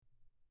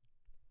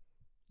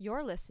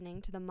You're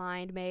listening to the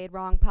Mind Made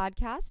Wrong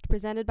podcast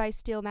presented by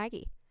Steel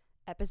Maggie,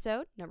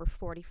 episode number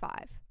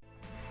 45.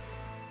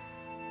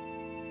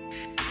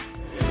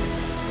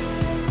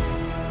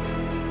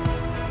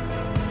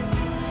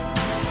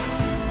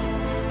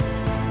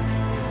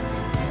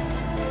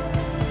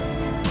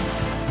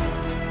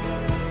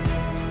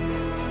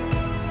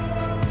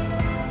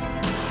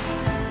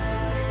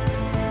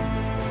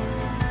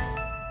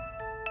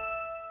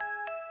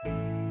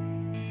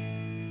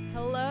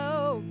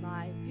 Hello,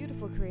 my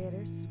beautiful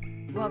creators.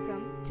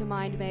 Welcome to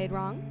Mind Made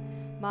Wrong.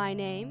 My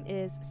name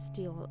is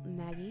Steel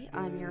Maggie.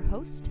 I'm your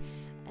host,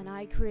 and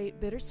I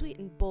create bittersweet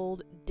and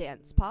bold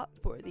dance pop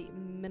for the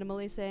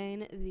minimally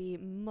sane, the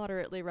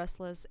moderately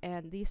restless,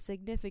 and the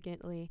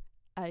significantly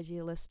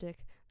idealistic.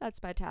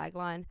 That's my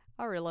tagline.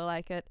 I really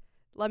like it.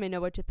 Let me know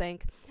what you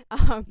think.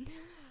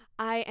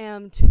 I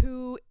am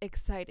too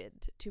excited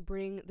to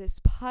bring this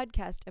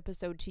podcast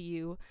episode to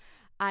you.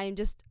 I'm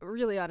just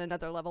really on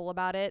another level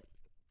about it.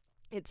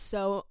 It's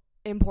so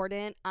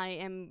important.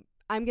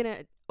 I'm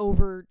gonna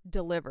over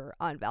deliver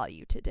on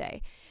value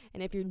today.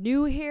 And if you're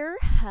new here,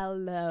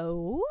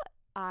 hello.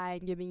 I'm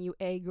giving you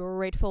a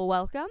grateful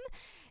welcome.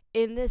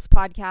 In this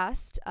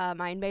podcast,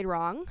 Mind Made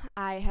Wrong,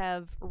 I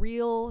have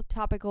real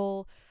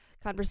topical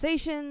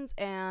conversations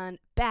and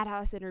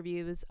badass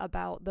interviews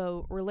about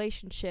the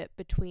relationship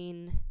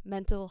between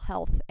mental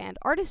health and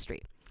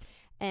artistry.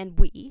 And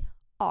we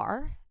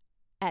are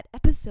at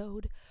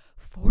episode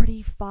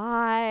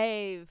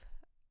 45.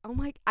 Oh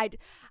my,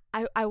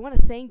 I want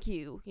to thank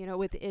you,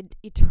 with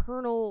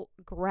eternal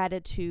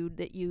gratitude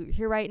that you're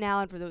here right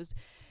now. And for those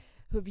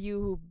of you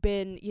who've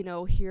been,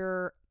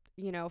 here,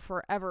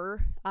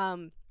 forever,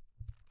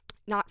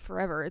 not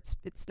forever. It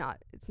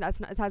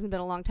hasn't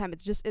been a long time.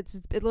 It's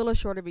a little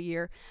short of a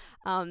year.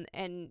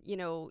 And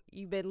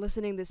you've been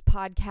listening to this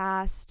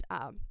podcast.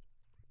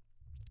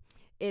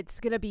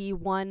 It's going to be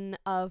one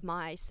of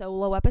my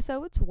solo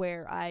episodes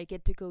where I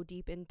get to go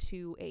deep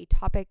into a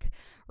topic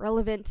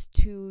relevant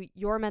to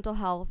your mental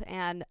health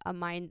and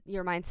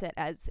your mindset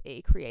as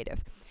a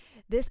creative.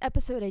 This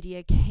episode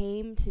idea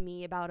came to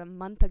me about a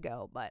month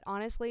ago, but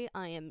honestly,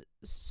 I am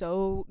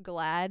so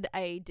glad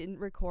I didn't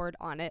record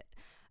on it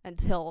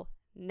until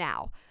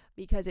now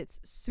because it's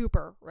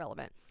super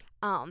relevant.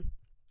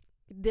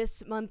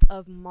 This month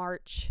of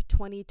March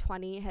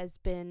 2020 has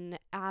been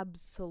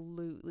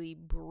absolutely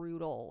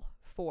brutal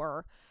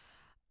for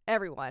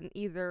everyone,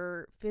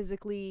 either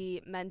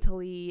physically,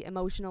 mentally,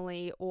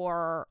 emotionally,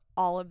 or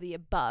all of the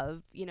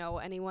above.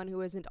 Anyone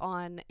who isn't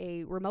on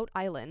a remote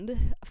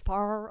island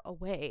far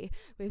away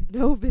with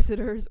no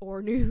visitors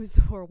or news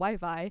or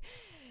Wi-Fi.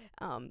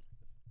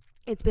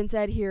 It's been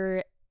said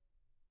here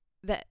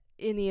that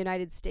in the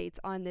United States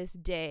on this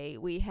day,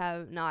 we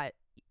have not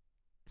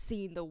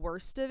seen the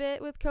worst of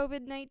it with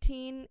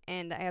COVID-19,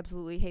 and I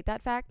absolutely hate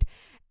that fact.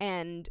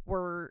 And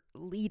we're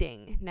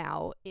leading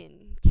now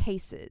in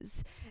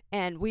cases,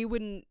 and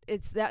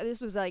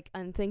this was like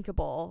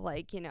unthinkable,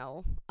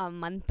 a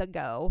month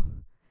ago.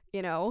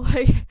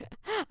 I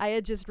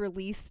had just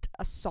released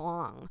a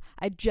song.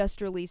 I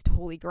just released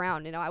Holy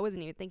Ground. I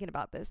wasn't even thinking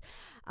about this.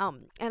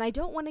 And I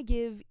don't want to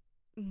give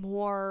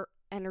more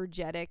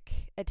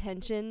energetic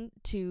attention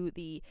to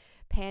the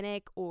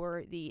panic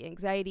or the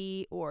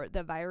anxiety or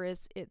the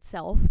virus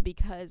itself,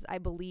 because I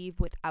believe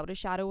without a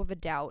shadow of a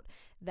doubt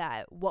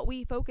that what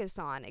we focus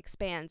on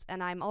expands.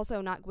 And I'm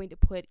also not going to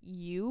put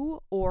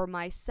you or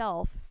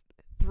myself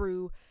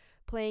through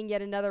playing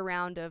yet another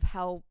round of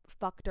how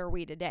fucked are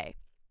we today.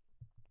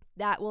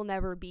 That will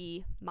never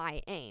be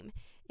my aim.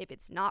 If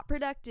it's not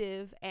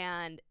productive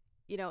and,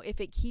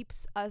 if it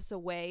keeps us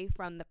away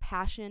from the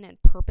passion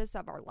and purpose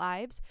of our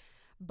lives,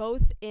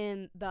 both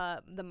in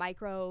the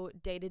micro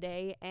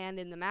day-to-day and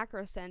in the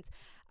macro sense,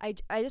 I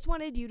just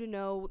wanted you to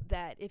know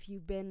that if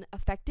you've been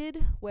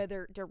affected,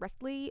 whether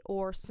directly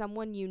or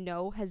someone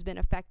has been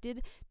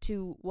affected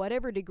to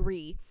whatever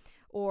degree,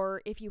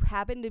 or if you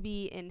happen to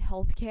be in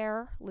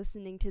healthcare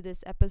listening to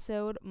this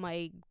episode,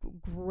 my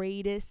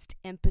greatest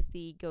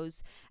empathy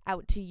goes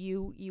out to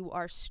you. You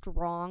are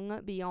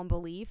strong beyond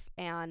belief,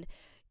 and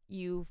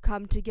you've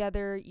come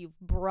together. You've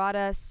brought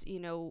us,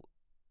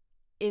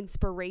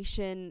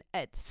 inspiration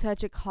at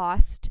such a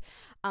cost.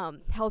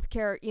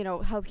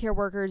 Healthcare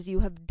workers, you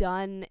have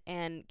done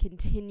and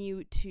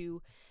continue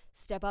to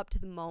step up to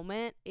the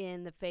moment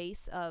in the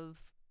face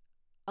of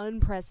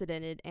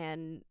unprecedented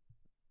and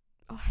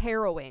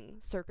harrowing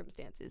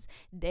circumstances,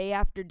 day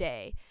after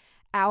day,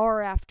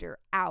 hour after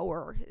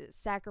hour.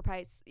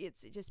 Sacrifice,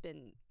 it's just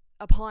been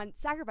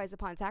sacrifice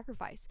upon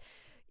sacrifice.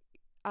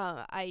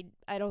 I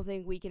don't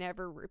think we can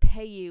ever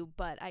repay you,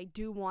 but I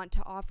do want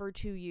to offer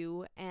to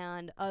you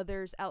and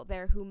others out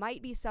there who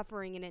might be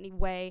suffering in any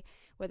way,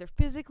 whether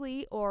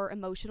physically or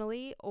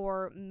emotionally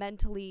or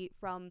mentally,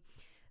 from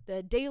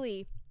the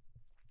daily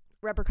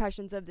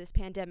repercussions of this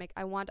pandemic.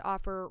 I want to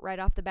offer right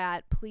off the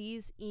bat,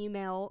 please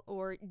email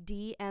or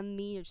DM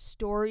me your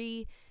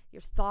story,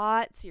 your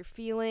thoughts, your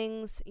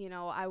feelings.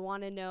 I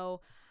want to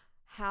know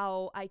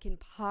how I can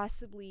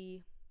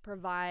possibly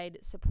provide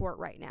support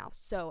right now.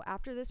 So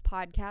after this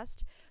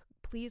podcast,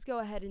 please go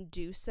ahead and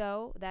do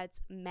so.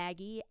 That's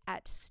Maggie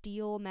at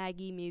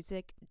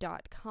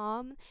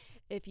steelmaggiemusic.com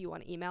if you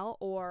want to email,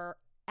 or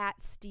at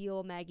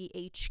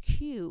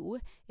steelmaggieHQ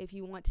if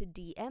you want to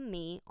DM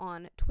me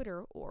on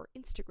Twitter or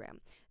Instagram.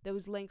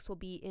 Those links will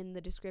be in the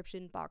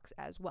description box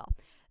as well.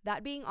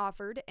 That being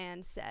offered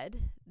and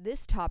said,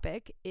 this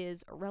topic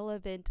is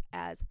relevant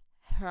as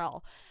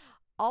hell.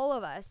 All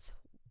of us,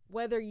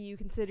 whether you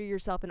consider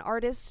yourself an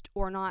artist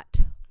or not,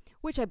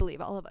 which I believe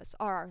all of us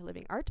are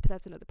living art, but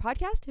that's another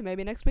podcast, and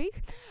maybe next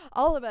week.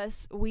 All of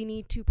us, we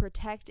need to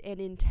protect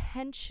and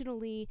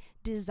intentionally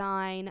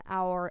design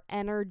our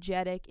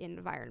energetic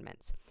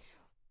environments.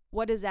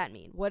 What does that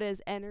mean? What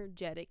does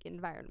energetic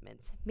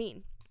environments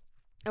mean?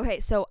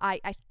 Okay, so I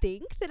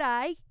think that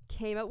I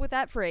came up with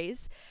that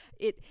phrase.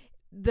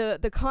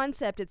 The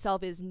concept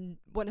itself is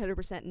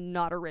 100%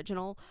 not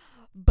original,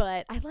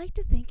 but I like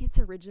to think it's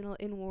original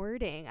in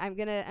wording. I'm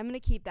gonna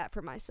keep that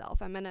for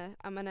myself. I'm gonna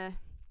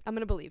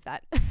believe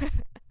that.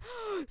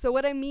 So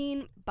what I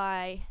mean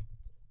by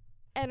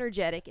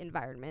energetic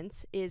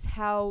environments is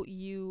how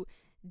you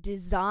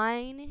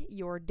design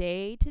your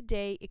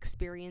day-to-day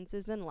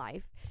experiences in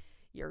life,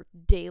 your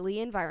daily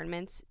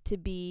environments, to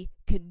be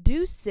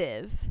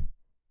conducive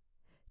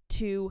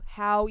to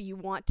how you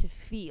want to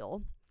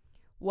feel,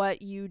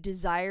 what you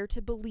desire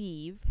to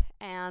believe,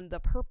 and the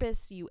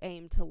purpose you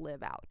aim to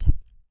live out.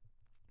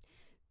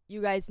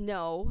 You guys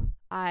know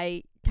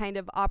I kind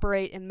of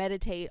operate and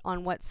meditate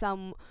on what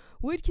some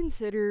would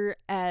consider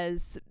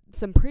as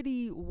some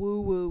pretty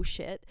woo-woo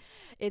shit.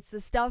 It's the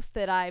stuff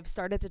that I've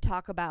started to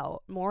talk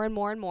about more and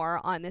more and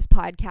more on this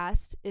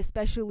podcast,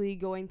 especially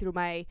going through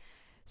my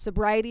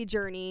sobriety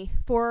journey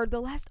for the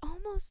last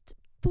almost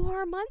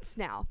 4 months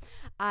now.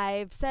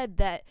 I've said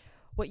that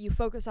what you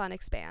focus on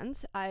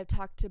expands. I've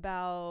talked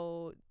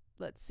about,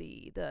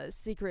 the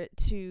secret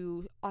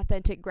to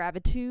authentic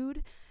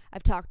gratitude.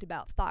 I've talked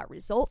about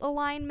thought-result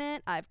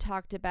alignment. I've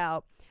talked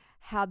about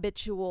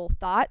habitual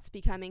thoughts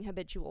becoming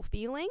habitual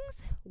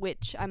feelings,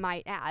 which I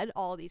might add,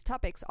 all of these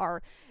topics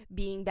are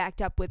being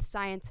backed up with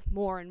science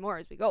more and more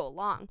as we go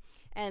along.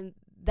 And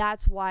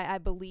that's why I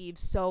believe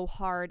so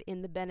hard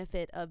in the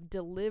benefit of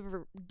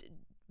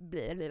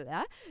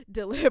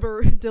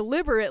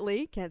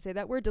deliberately, can't say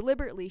that word,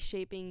 deliberately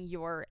shaping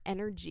your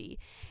energy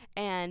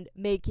and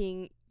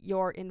making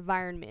your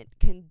environment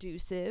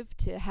conducive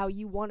to how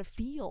you want to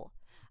feel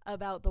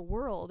about the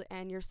world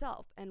and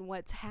yourself and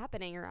what's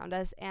happening around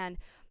us, and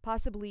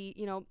possibly,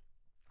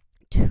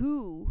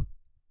 to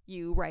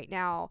you right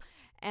now.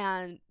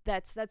 And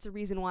that's the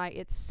reason why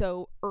it's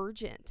so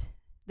urgent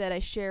that I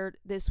shared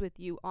this with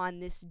you on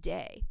this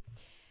day.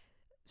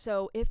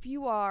 So if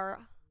you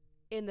are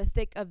in the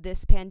thick of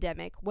this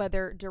pandemic,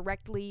 whether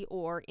directly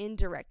or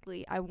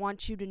indirectly, I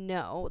want you to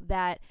know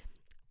that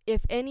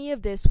if any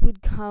of this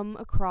would come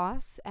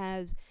across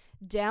as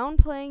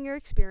downplaying your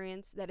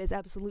experience, that is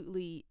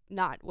absolutely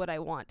not what I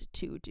want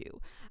to do.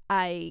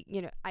 I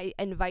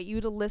invite you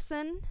to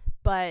listen,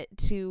 but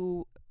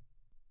to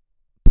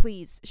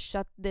please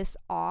shut this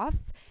off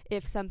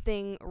if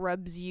something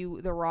rubs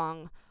you the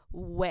wrong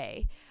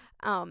way.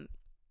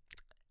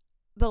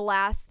 The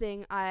last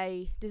thing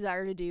I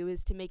desire to do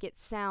is to make it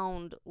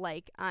sound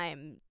like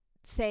I'm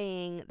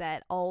saying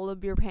that all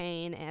of your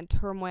pain and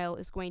turmoil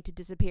is going to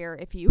disappear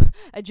if you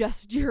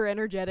adjust your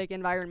energetic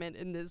environment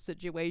in this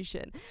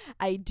situation.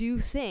 I do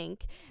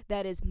think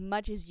that as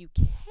much as you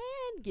can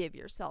give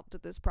yourself to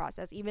this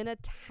process, even a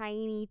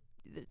tiny,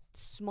 the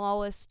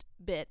smallest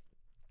bit,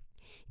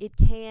 it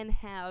can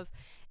have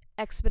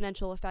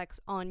exponential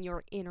effects on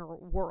your inner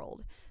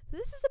world.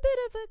 This is a bit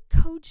of a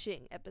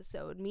coaching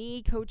episode,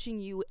 me coaching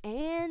you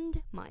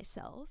and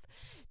myself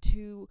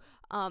to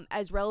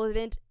as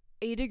relevant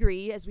a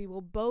degree as we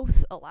will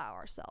both allow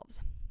ourselves.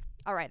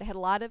 All right, I had a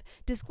lot of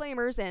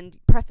disclaimers and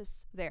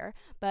preface there,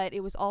 but it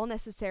was all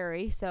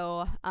necessary,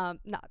 so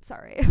not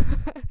sorry.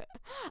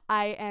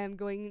 I am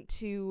going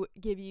to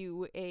give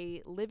you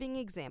a living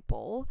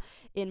example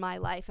in my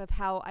life of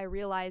how I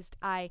realized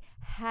I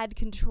had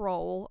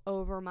control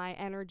over my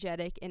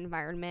energetic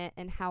environment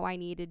and how I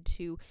needed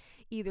to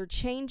either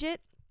change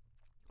it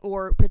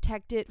or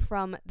protect it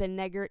from the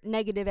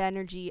negative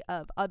energy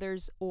of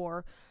others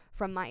or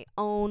from my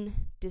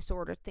own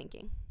disordered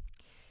thinking.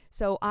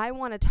 So I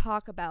want to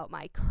talk about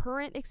my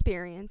current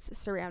experience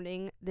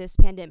surrounding this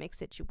pandemic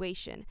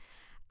situation.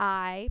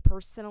 I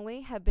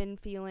personally have been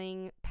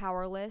feeling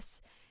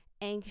powerless,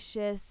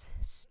 anxious,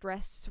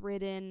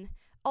 stress-ridden,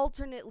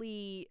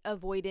 alternately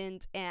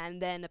avoidant,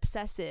 and then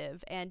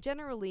obsessive, and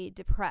generally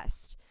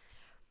depressed.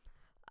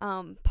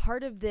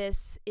 Part of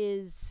this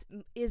is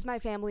my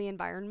family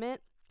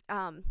environment.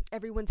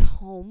 Everyone's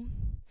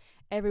home.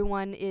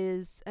 Everyone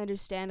is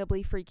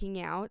understandably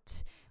freaking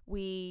out.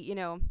 We,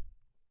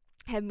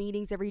 have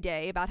meetings every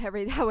day about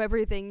how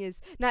everything is,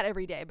 not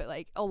every day, but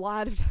like a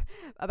lot of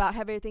about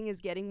how everything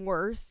is getting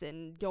worse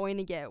and going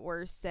to get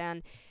worse.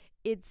 And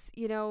it's,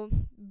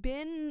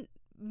 been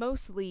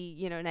mostly,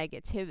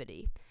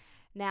 negativity.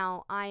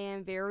 Now, I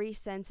am very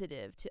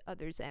sensitive to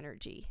others'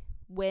 energy.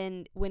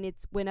 When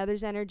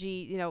others'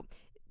 energy,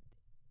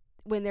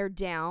 when they're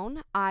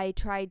down, I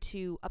try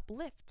to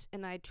uplift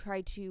and I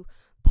try to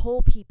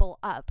pull people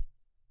up,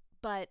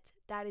 but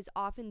that is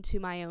often to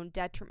my own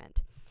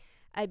detriment.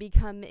 I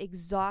become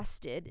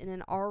exhausted in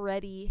an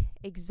already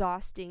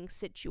exhausting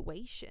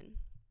situation.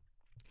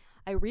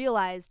 I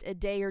realized a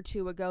day or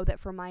two ago that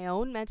for my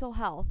own mental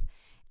health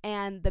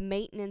and the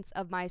maintenance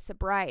of my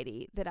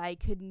sobriety, that I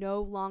could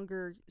no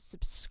longer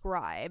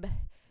subscribe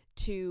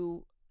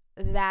to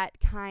that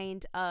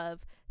kind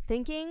of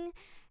thinking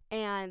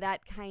and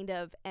that kind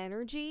of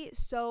energy.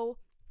 So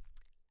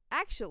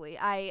actually,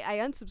 I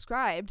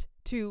unsubscribed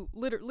to,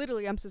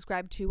 literally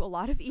unsubscribed to a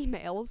lot of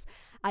emails.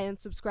 I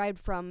unsubscribed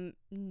from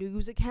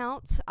news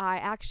accounts. I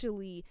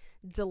actually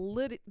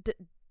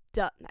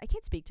I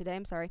can't speak today,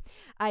 I'm sorry.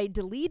 I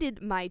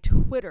deleted my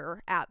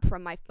Twitter app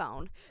from my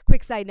phone.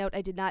 Quick side note,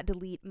 I did not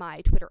delete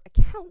my Twitter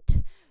account,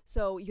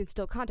 so you can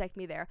still contact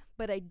me there.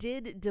 But I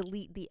did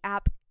delete the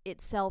app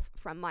itself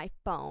from my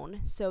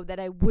phone so that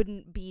I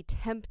wouldn't be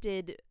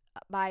tempted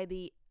by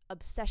the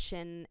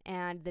obsession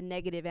and the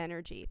negative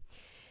energy.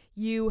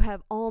 You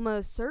have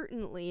almost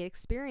certainly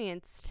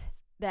experienced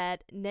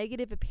that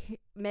negative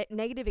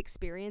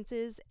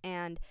experiences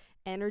and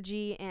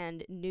energy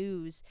and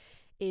news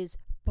is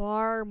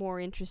far more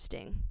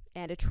interesting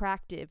and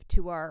attractive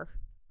to our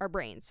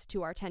brains,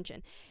 to our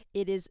attention.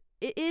 It is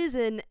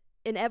an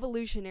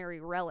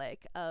evolutionary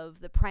relic of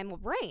the primal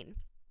brain,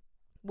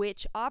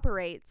 which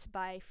operates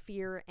by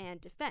fear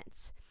and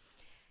defense.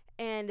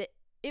 And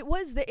it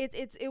was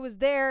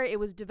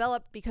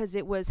developed because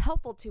it was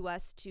helpful to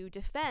us to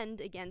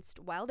defend against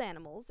wild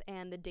animals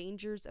and the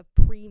dangers of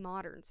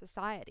pre-modern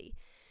society.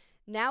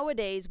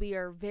 Nowadays, we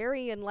are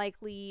very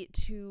unlikely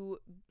to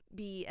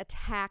be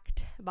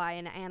attacked by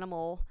an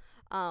animal.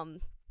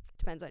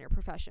 Depends on your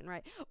profession,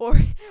 right? Or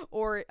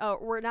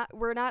we're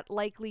not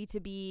likely to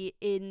be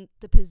in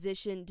the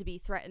position to be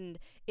threatened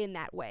in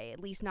that way,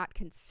 at least not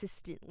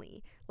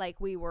consistently,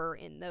 like we were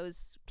in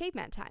those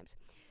caveman times.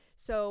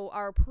 So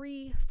our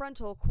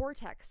prefrontal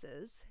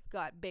cortexes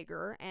got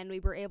bigger, and we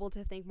were able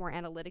to think more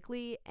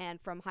analytically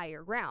and from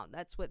higher ground.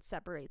 That's what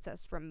separates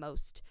us from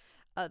most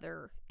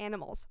other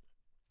animals.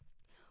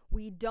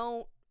 We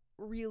don't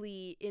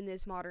really, in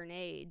this modern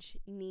age,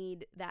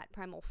 need that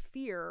primal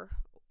fear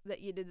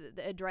that you did,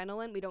 the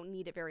adrenaline. We don't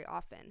need it very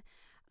often.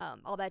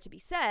 All that to be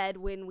said,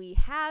 when we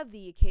have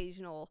the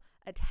occasional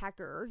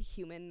attacker,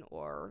 human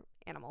or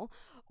animal,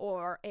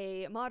 or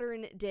a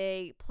modern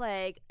day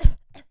plague,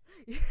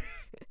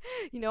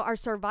 our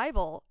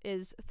survival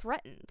is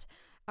threatened.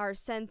 Our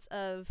sense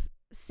of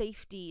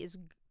safety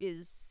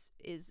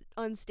is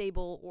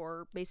unstable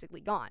or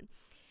basically gone.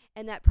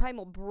 And that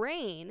primal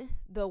brain,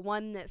 the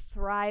one that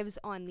thrives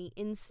on the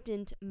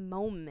instant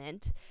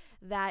moment,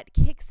 that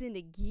kicks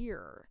into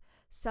gear,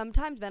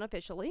 sometimes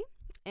beneficially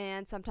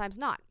and sometimes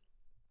not.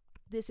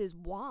 This is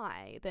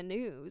why the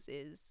news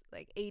is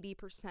like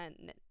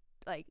 80%,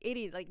 I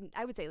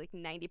would say like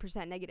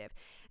 90% negative.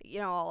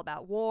 All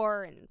about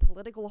war and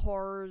political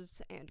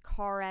horrors and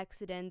car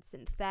accidents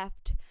and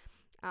theft.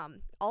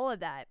 All of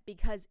that,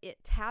 because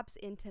it taps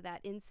into that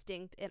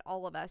instinct in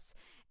all of us,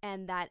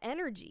 and that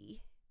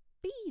energy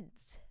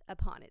feeds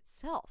upon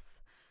itself.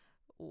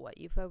 What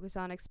you focus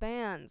on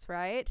expands,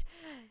 right?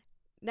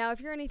 Now,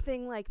 if you're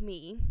anything like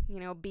me,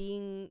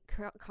 being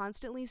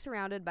constantly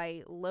surrounded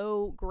by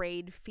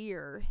low-grade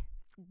fear,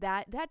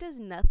 that does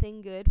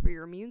nothing good for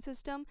your immune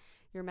system,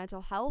 your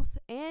mental health,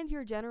 and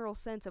your general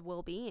sense of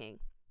well-being.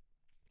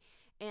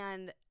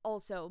 And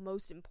also,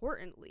 most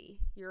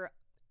importantly, your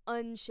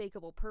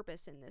unshakable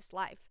purpose in this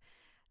life.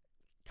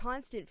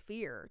 Constant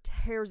fear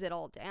tears it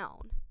all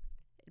down.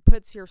 It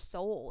puts your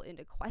soul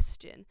into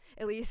question,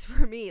 at least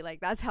for me. Like,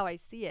 that's how I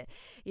see it.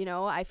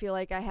 I feel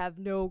like I have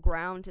no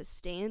ground to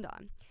stand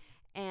on.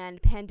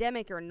 And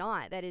pandemic or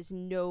not, that is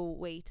no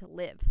way to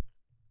live.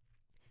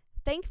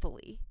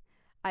 Thankfully,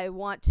 I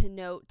want to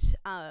note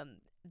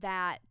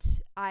that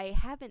I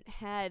haven't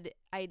had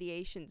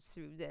ideations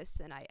through this,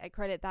 and I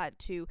credit that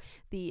to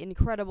the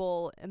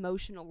incredible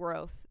emotional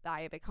growth that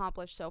I have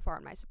accomplished so far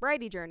in my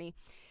sobriety journey,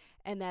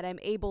 and that I'm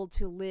able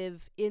to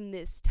live in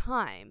this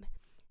time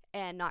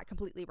and not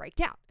completely break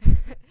down.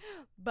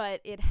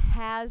 But it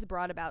has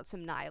brought about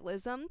some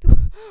nihilism,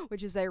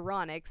 which is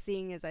ironic,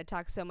 seeing as I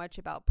talk so much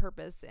about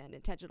purpose and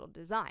intentional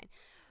design.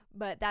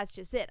 But that's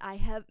just it. I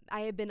have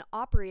been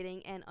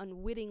operating and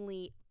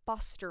unwittingly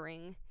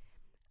fostering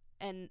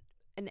an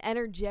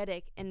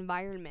energetic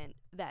environment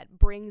that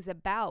brings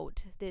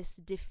about this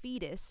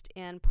defeatist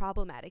and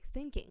problematic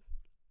thinking.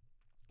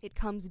 It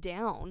comes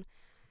down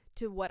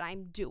to what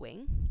I'm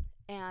doing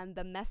and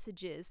the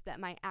messages that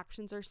my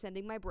actions are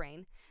sending my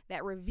brain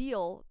that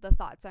reveal the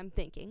thoughts I'm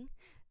thinking,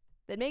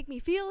 that make me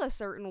feel a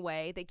certain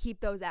way, that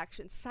keep those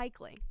actions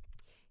cycling.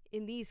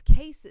 In these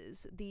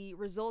cases, the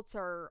results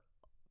are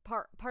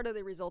part of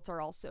the results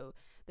are also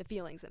the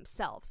feelings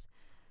themselves.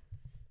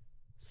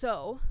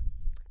 So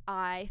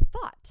I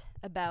thought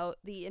about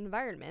the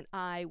environment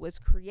I was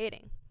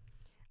creating.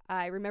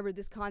 I remembered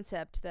this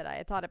concept that I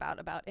had thought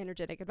about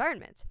energetic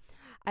environments.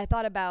 I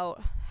thought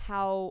about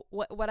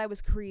what I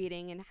was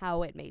creating and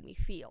how it made me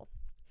feel.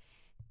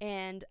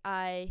 And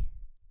I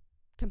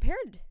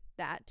compared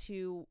that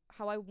to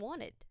how I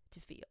wanted to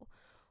feel,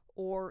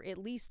 or at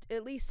least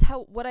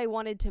how what I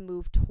wanted to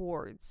move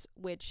towards,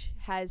 which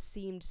has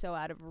seemed so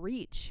out of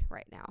reach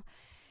right now.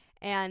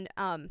 And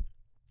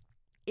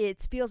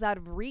it feels out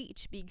of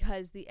reach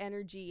because the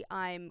energy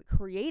I'm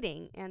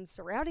creating and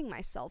surrounding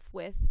myself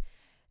with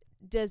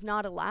does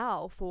not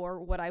allow for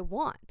what I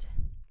want.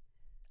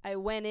 I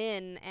went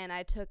in and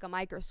I took a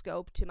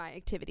microscope to my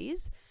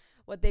activities,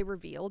 what they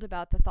revealed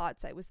about the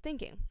thoughts I was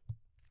thinking.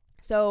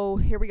 So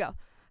here we go.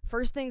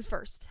 First things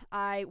first,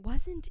 I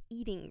wasn't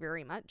eating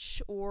very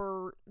much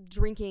or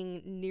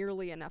drinking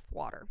nearly enough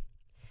water.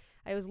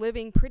 I was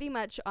living pretty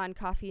much on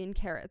coffee and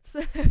carrots.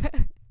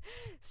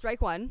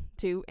 Strike 1,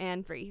 2,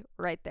 and 3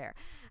 right there.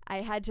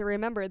 I had to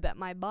remember that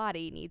my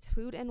body needs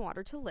food and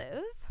water to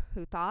live.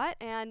 Who thought?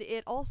 And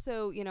it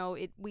also,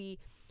 we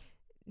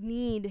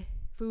need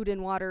food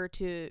and water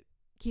to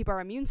keep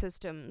our immune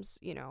systems,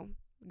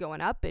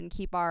 going up and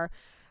keep our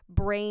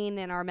brain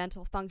and our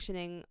mental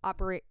functioning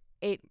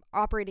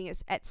operating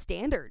at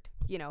standard,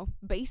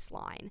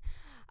 baseline.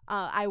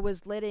 I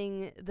was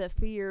letting the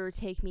fear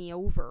take me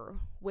over,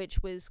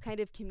 which was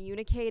kind of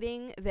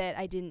communicating that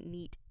I didn't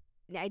need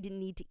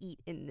to eat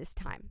in this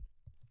time.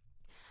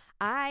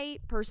 I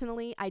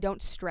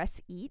don't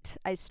stress eat.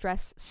 I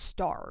stress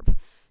starve.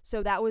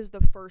 So that was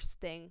the first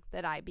thing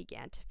that I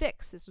began to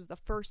fix. This was the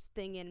first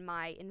thing in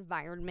my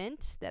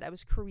environment that I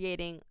was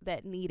creating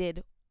that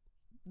needed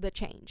the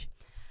change.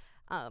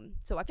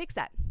 So I fixed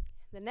that.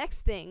 The next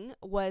thing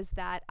was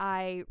that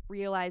I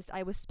realized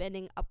I was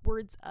spending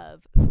upwards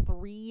of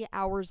 3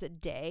 hours a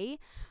day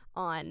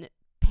on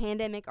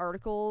pandemic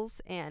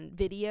articles and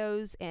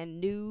videos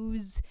and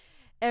news,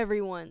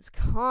 everyone's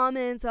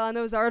comments on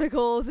those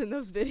articles and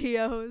those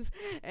videos,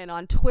 and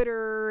on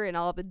Twitter and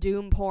all the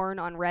doom porn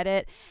on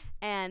Reddit.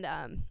 And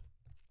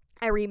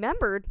I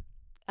remembered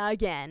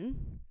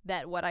again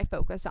that what I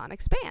focus on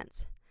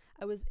expands.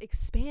 I was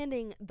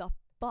expanding the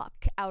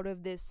fuck out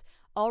of this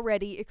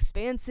already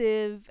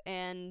expansive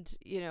and,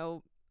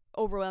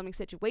 overwhelming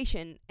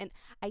situation, and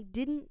I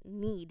didn't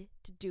need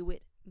to do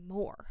it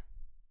more.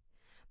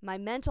 My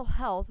mental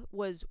health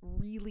was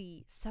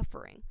really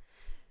suffering.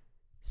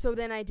 So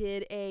then I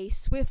did a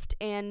swift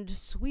and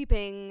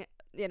sweeping,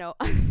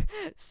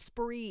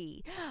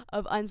 spree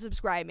of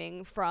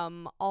unsubscribing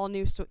from all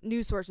news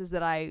sources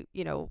that I,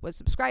 was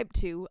subscribed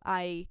to.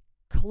 I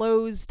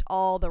closed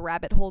all the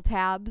rabbit hole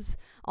tabs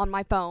on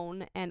my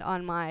phone and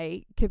on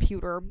my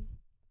computer.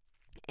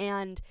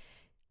 And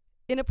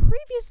in a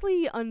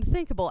previously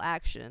unthinkable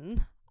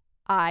action,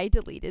 I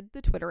deleted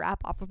the Twitter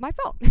app off of my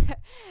phone.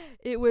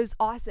 It was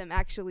awesome,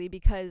 actually,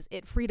 because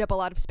it freed up a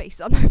lot of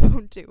space on my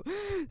phone too.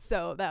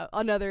 So that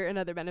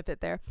another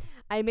benefit there.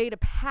 I made a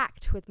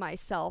pact with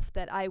myself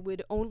that I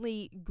would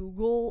only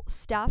Google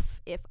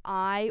stuff if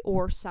I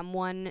or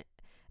someone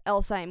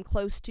else I am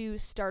close to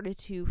started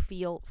to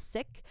feel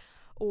sick,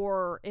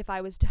 or if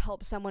I was to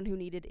help someone who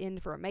needed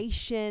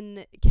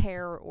information,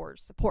 care, or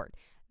support.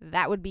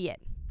 That would be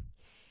it.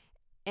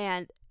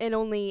 And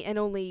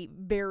only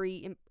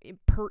very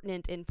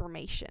pertinent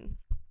information.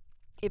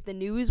 If the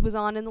news was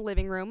on in the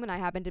living room and I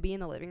happened to be in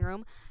the living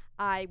room,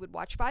 I would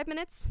watch 5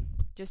 minutes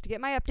just to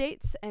get my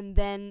updates, and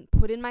then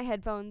put in my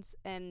headphones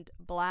and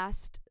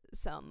blast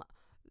some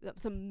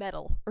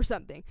metal or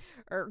something,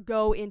 or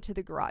go into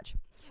the garage.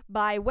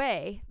 I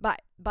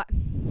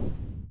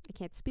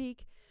can't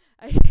speak.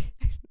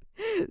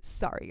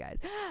 Sorry, guys.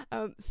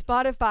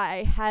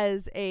 Spotify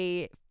has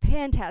a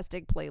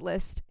fantastic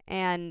playlist,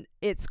 and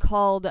it's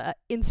called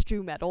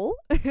Instrumental,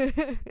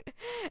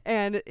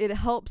 and it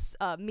helps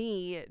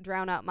me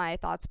drown out my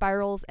thought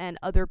spirals and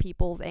other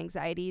people's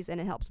anxieties, and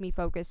it helps me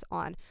focus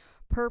on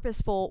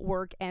purposeful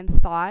work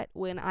and thought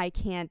when I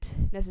can't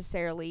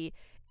necessarily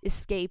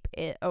escape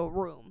a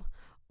room.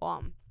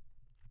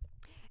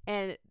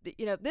 And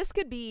this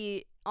could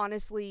be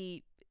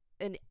honestly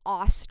an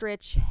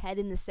ostrich head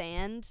in the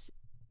sand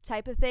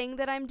type of thing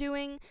that I'm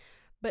doing,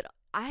 but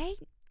I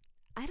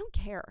don't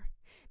care,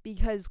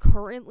 because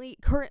currently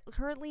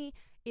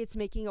it's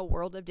making a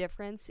world of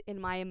difference in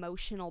my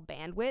emotional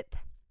bandwidth,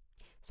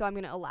 so I'm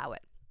going to allow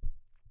it.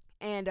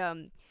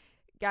 And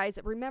guys,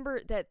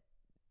 remember that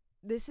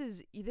this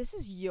is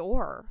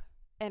your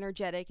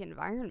energetic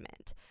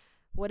environment.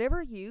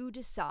 Whatever you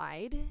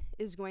decide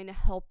is going to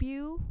help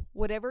you,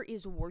 whatever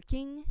is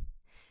working,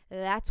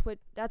 that's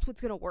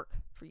what's going to work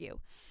for you.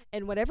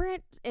 And whatever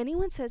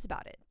anyone says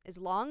about it, as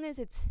long as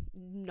it's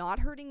not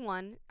hurting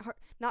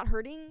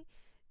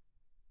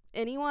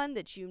anyone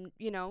that you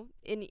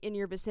in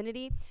your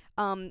vicinity,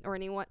 or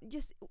anyone,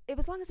 just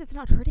as long as it's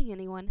not hurting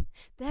anyone,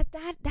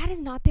 that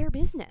is not their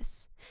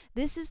business.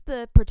 This is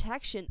the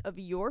protection of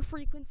your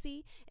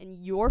frequency and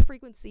your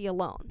frequency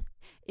alone.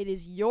 It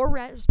is your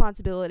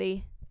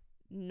responsibility,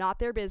 not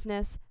their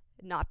business,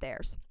 not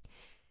theirs.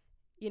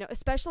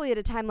 Especially at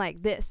a time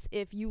like this,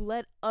 if you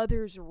let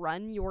others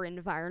run your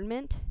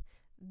environment,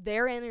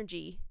 their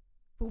energy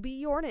will be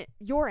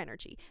your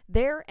energy.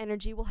 Their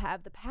energy will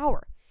have the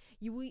power.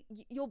 You're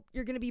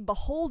going to be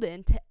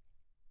beholden to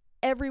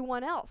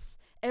everyone else.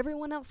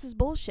 Everyone else is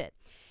bullshit.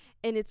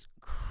 And it's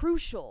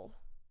crucial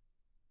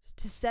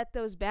to set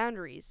those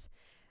boundaries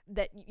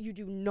that you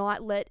do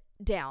not let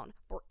down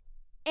for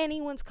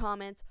anyone's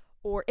comments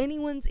or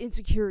anyone's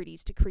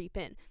insecurities to creep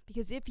in.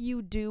 Because if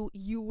you do,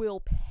 you will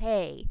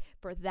pay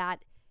for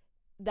that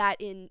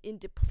in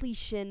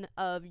depletion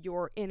of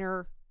your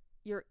inner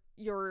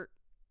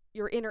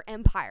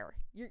empire.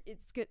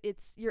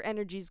 Your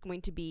energy is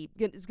going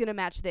to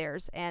match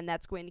theirs, and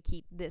that's going to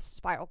keep this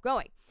spiral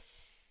going.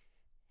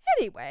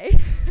 Anyway,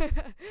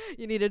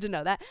 you needed to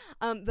know that.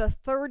 The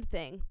third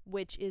thing,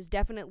 which is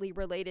definitely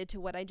related to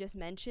what I just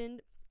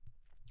mentioned,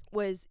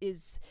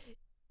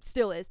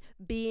 still is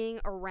being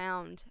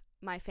around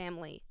my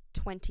family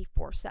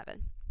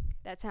 24/7.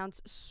 That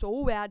sounds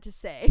so bad to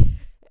say,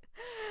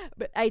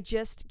 but I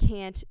just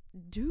can't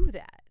do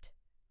that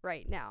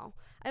right now.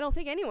 I don't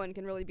think anyone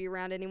can really be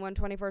around anyone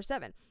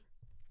 24/7.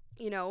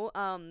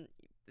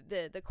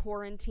 The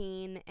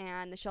quarantine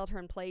and the shelter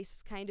in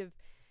place kind of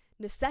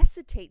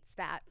necessitates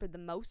that for the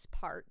most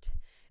part.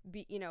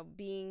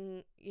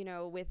 Being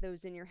with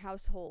those in your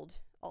household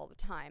all the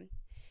time,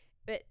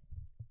 but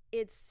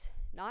it's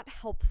not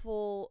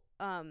helpful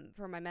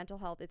for my mental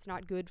health. It's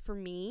not good for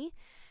me.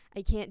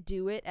 I can't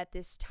do it at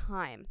this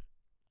time.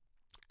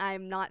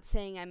 I'm not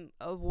saying I'm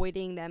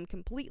avoiding them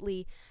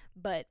completely,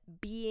 but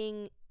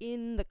being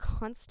in the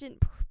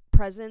constant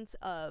presence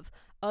of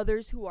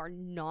others who are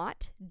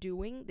not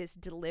doing this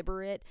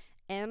deliberate,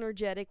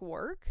 energetic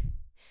work,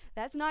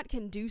 that's not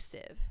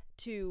conducive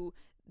to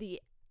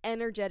the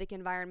energetic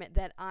environment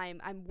that I'm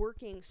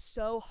working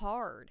so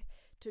hard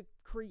to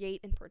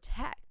create and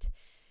protect.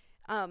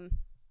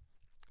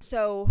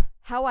 So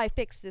how I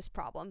fixed this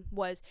problem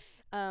was,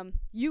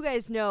 you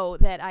guys know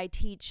that I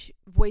teach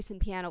voice and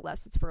piano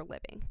lessons for a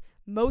living.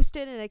 Most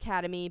in an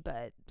academy,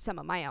 but some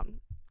of my own.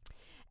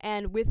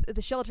 And with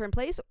the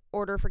shelter-in-place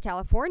order for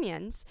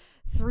Californians,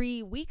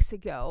 3 weeks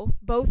ago,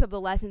 both of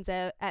the lessons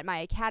at my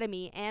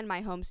academy and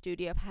my home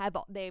studio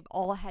they've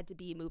all had to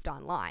be moved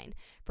online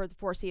for the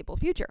foreseeable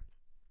future.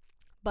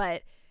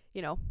 But,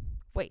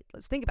 wait,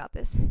 let's think about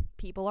this.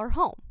 People are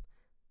home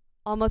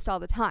almost all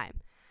the time.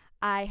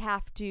 I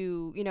have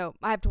to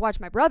watch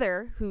my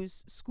brother,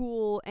 whose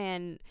school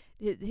and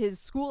his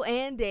school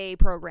and day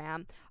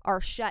program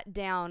are shut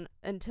down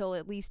until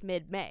at least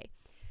mid-May.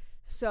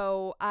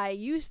 So I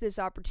used this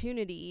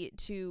opportunity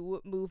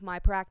to move my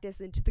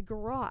practice into the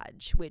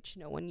garage, which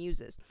no one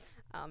uses.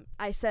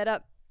 I set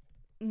up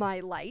my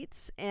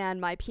lights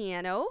and my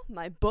piano,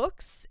 my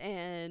books,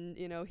 and,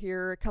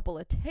 here are a couple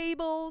of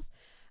tables,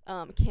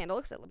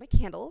 candles, I love my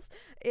candles,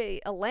 a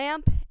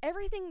lamp,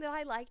 everything that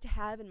I like to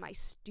have in my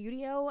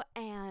studio,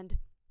 and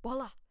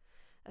voila,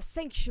 a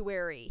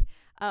sanctuary,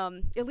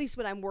 at least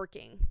when I'm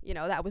working,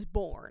 that was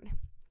born.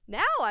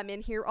 Now I'm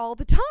in here all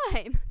the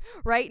time.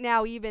 Right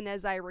now, even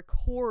as I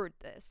record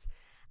this,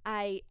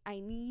 I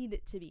need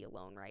to be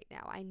alone right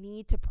now. I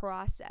need to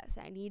process.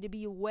 I need to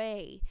be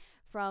away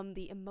from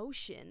the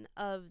emotion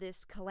of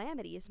this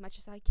calamity as much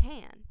as I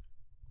can.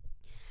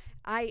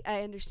 I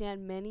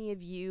understand many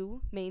of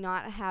you may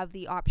not have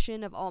the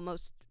option of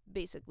almost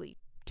basically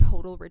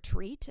total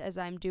retreat as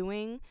I'm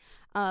doing,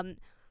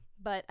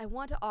 but I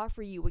want to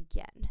offer you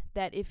again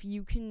that if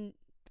you can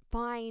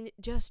find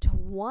just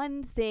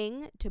one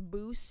thing to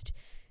boost,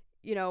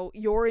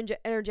 your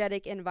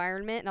energetic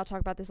environment, and I'll talk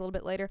about this a little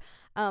bit later,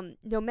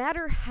 no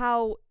matter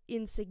how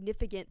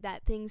insignificant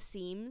that thing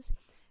seems,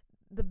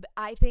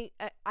 I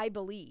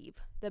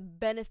believe the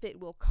benefit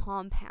will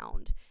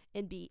compound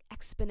and be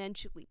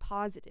exponentially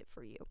positive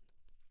for you.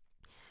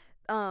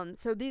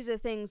 So these are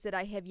things that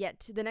I have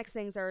the next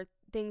things are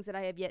things that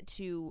I have yet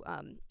to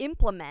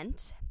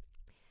implement,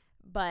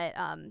 but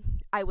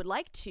I would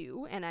like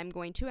to, and I'm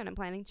going to, and I'm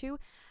planning to,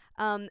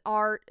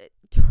 are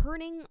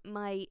turning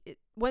my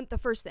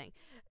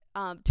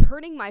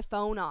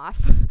phone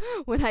off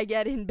when I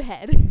get in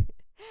bed.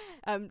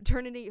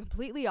 Turning it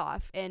completely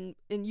off and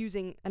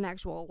using an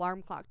actual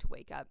alarm clock to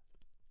wake up.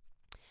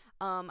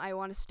 I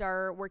want to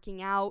start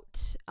working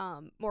out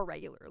more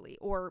regularly,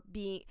 or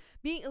being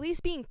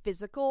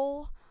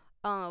physical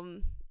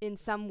in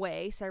some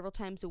way several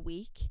times a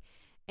week.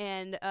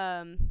 And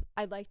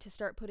I'd like to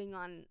start putting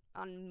on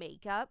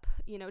makeup,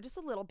 just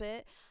a little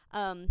bit.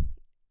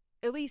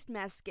 At least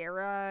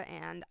mascara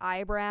and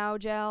eyebrow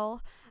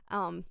gel.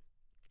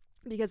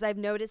 Because I've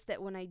noticed that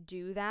when I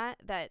do that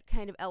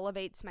kind of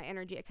elevates my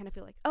energy. I kind of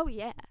feel like, oh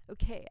yeah,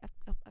 okay,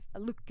 I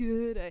look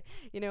good.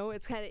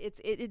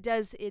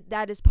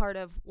 That is part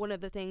of one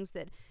of the things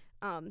that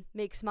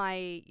makes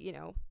my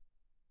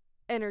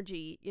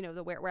energy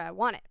where I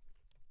want it.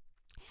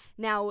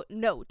 Now,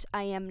 note,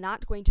 I am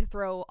not going to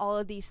throw all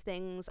of these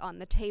things on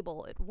the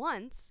table at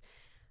once,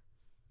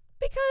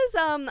 because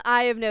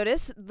I have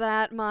noticed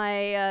that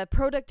my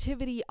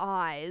productivity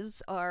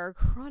eyes are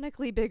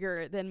chronically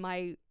bigger than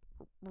my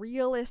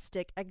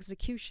realistic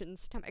execution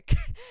stomach.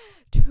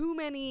 Too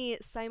many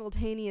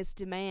simultaneous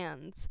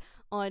demands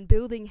on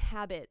building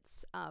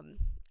habits.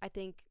 I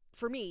think,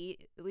 for me,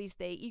 at least,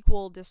 they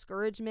equal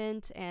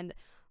discouragement and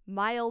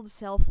mild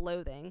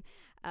self-loathing.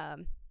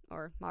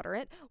 or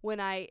moderate when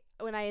I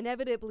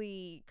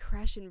inevitably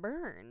crash and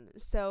burn.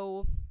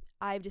 So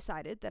I've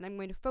decided that I'm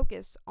going to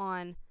focus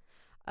on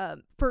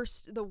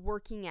first the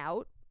working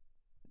out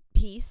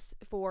piece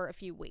for a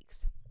few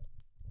weeks.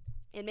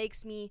 It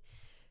makes me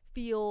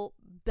feel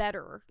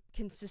better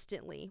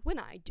consistently when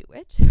I do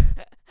it.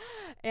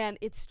 And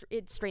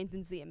it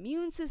strengthens the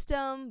immune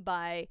system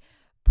by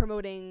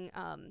promoting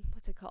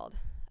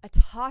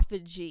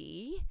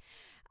autophagy.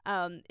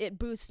 It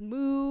boosts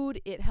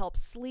mood, it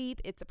helps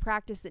sleep. It's a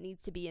practice that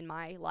needs to be in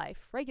my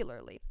life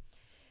regularly.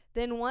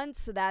 Then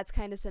once that's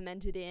kind of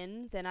cemented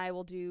in, then I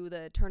will do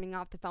the turning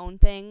off the phone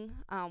thing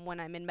when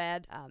I'm in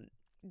bed.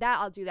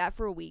 I'll do that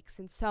for weeks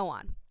and so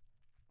on.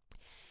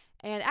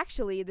 And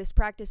actually, this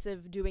practice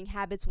of doing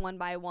habits one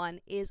by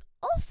one is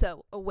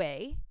also a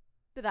way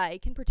that I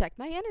can protect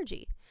my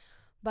energy.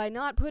 By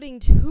not putting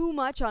too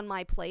much on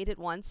my plate at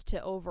once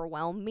to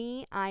overwhelm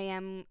me, I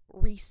am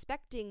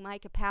respecting my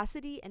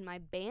capacity and my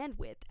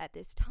bandwidth at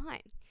this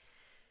time.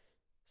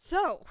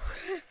 So,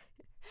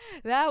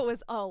 that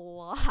was a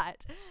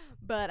lot.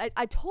 But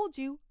I told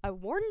you, I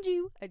warned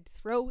you, I'd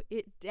throw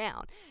it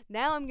down.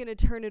 Now I'm going to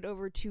turn it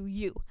over to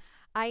you.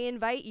 I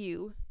invite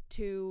you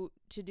to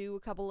do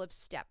a couple of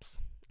steps,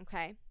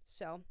 okay?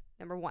 So,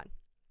 number 1,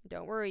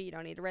 don't worry, you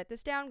don't need to write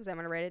this down because I'm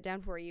going to write it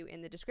down for you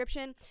in the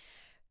description.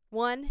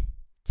 1,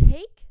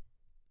 take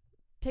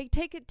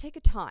a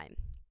time.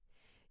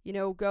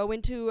 Go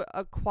into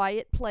a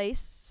quiet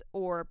place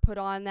or put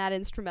on that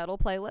instrumental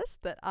playlist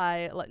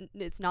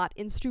it's not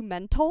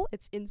instrumental,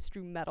 it's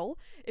instrumental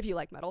if you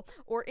like metal,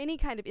 or any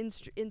kind of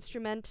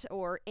instrument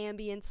or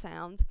ambient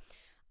sounds.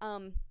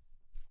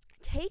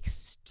 Take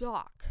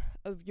stock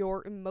of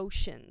your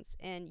emotions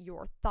and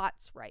your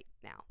thoughts right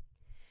now.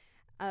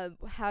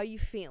 How you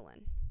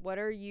feeling? What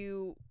are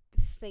you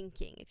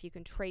thinking? If you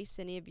can trace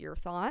any of your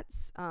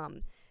thoughts,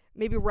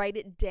 maybe write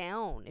it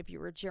down if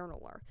you're a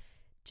journaler.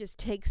 Just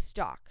take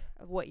stock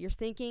of what you're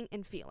thinking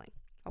and feeling.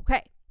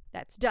 Okay,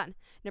 that's done.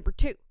 Number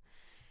 2,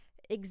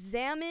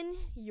 examine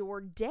your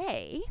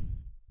day,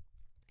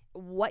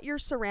 what you're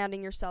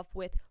surrounding yourself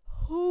with,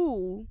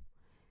 who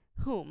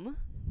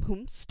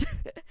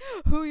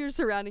you're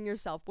surrounding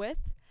yourself with,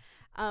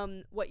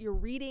 what you're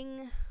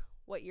reading,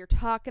 what you're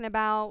talking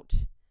about,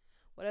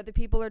 what other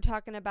people are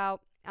talking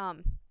about.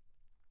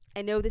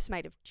 I know this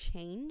might have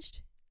changed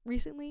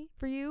recently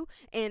for you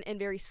and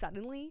very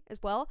suddenly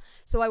as well.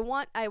 So I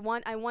want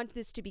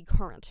this to be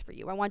current for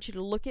you. I want you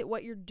to look at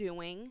what you're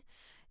doing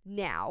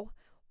now,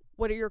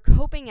 what your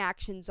coping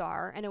actions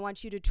are, and I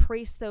want you to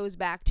trace those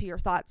back to your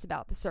thoughts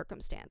about the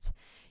circumstance.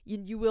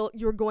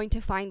 You're going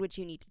to find what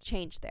you need to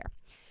change there.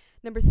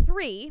 Number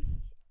 3,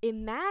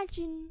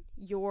 imagine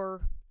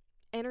your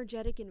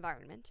energetic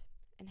environment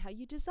and how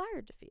you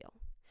desire to feel.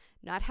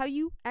 Not how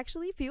you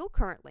actually feel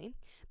currently,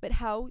 but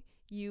how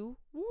you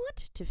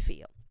want to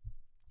feel.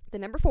 The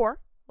number 4,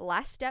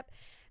 last step,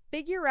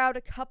 figure out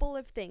a couple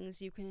of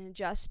things you can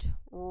adjust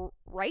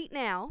right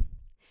now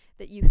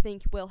that you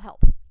think will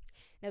help.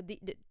 Now,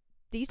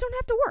 these don't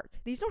have to work.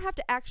 These don't have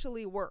to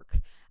actually work.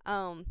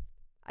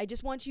 I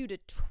just want you to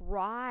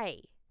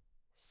try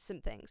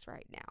some things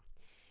right now.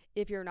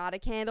 If you're not a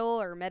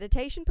candle or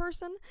meditation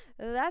person,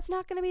 that's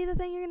not going to be the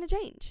thing you're going to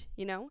change.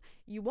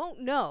 You won't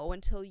know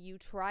until you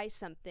try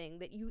something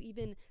that you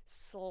even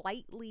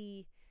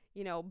slightly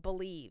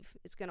believe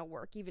it's going to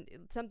work. Even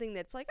something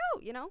that's like,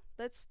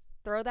 let's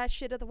throw that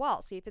shit at the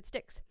wall, see if it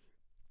sticks.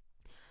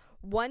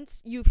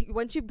 Once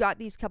you've got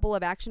these couple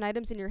of action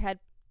items in your head,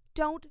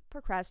 don't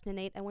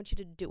procrastinate. I want you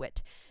to do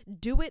it.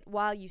 Do it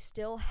while you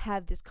still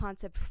have this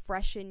concept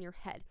fresh in your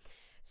head.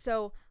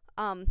 So,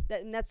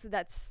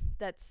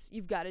 that's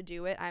you've got to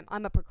do it.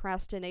 I'm a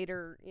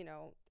procrastinator,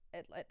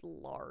 at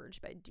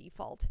large by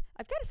default.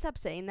 I've got to stop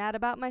saying that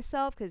about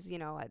myself because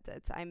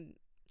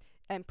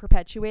I'm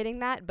perpetuating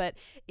that, but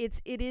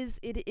it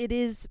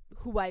is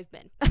who I've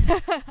been.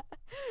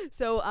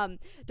 So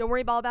don't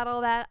worry about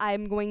all that.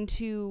 I'm going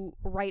to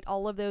write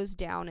all of those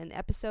down in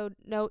episode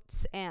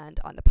notes and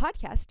on the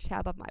podcast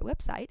tab of my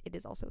website. It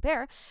is also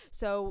there.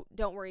 So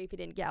don't worry if you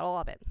didn't get all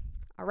of it.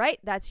 All right,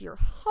 that's your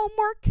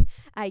homework.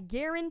 I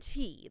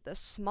guarantee the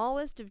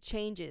smallest of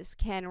changes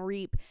can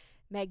reap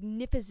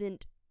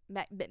magnificent.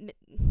 I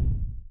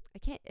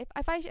can't.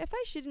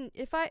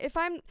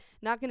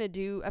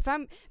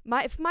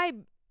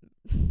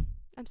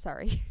 I'm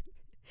sorry.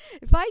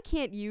 If I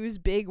can't use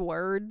big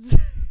words,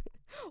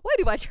 why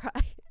do I try?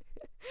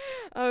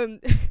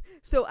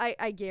 So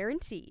I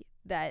guarantee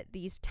that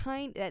this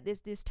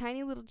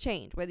tiny little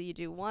change, whether you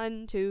do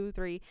 1, 2,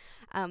 3,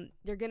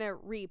 they're gonna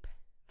reap.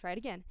 Try it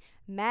again.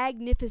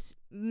 Magnificent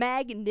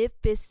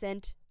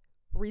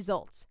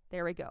results.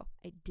 There we go.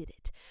 I did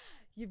it.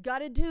 You've got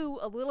to do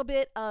a little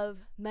bit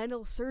of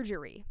mental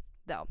surgery,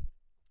 though.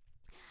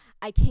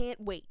 I can't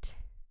wait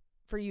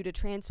for you to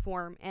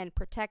transform and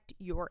protect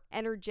your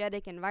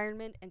energetic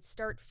environment and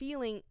start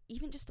feeling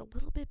even just a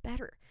little bit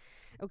better.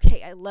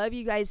 Okay, I love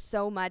you guys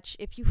so much.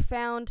 If you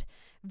found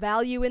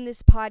value in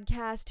this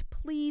podcast,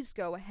 please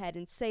go ahead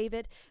and save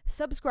it,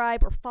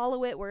 subscribe, or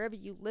follow it wherever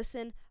you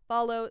listen.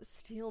 Follow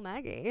Steel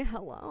Maggie.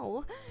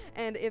 Hello.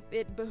 And if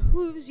it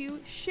behooves you,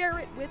 share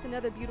it with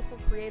another beautiful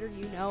creator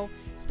you know.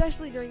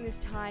 Especially during this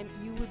time,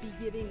 you would be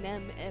giving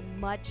them a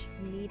much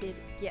needed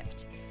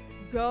gift.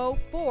 Go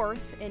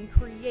forth and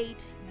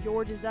create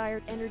your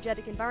desired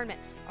energetic environment.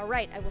 All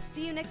right, I will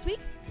see you next week.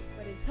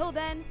 But until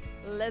then,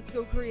 let's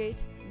go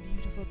create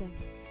beautiful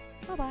things.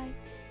 Bye-bye.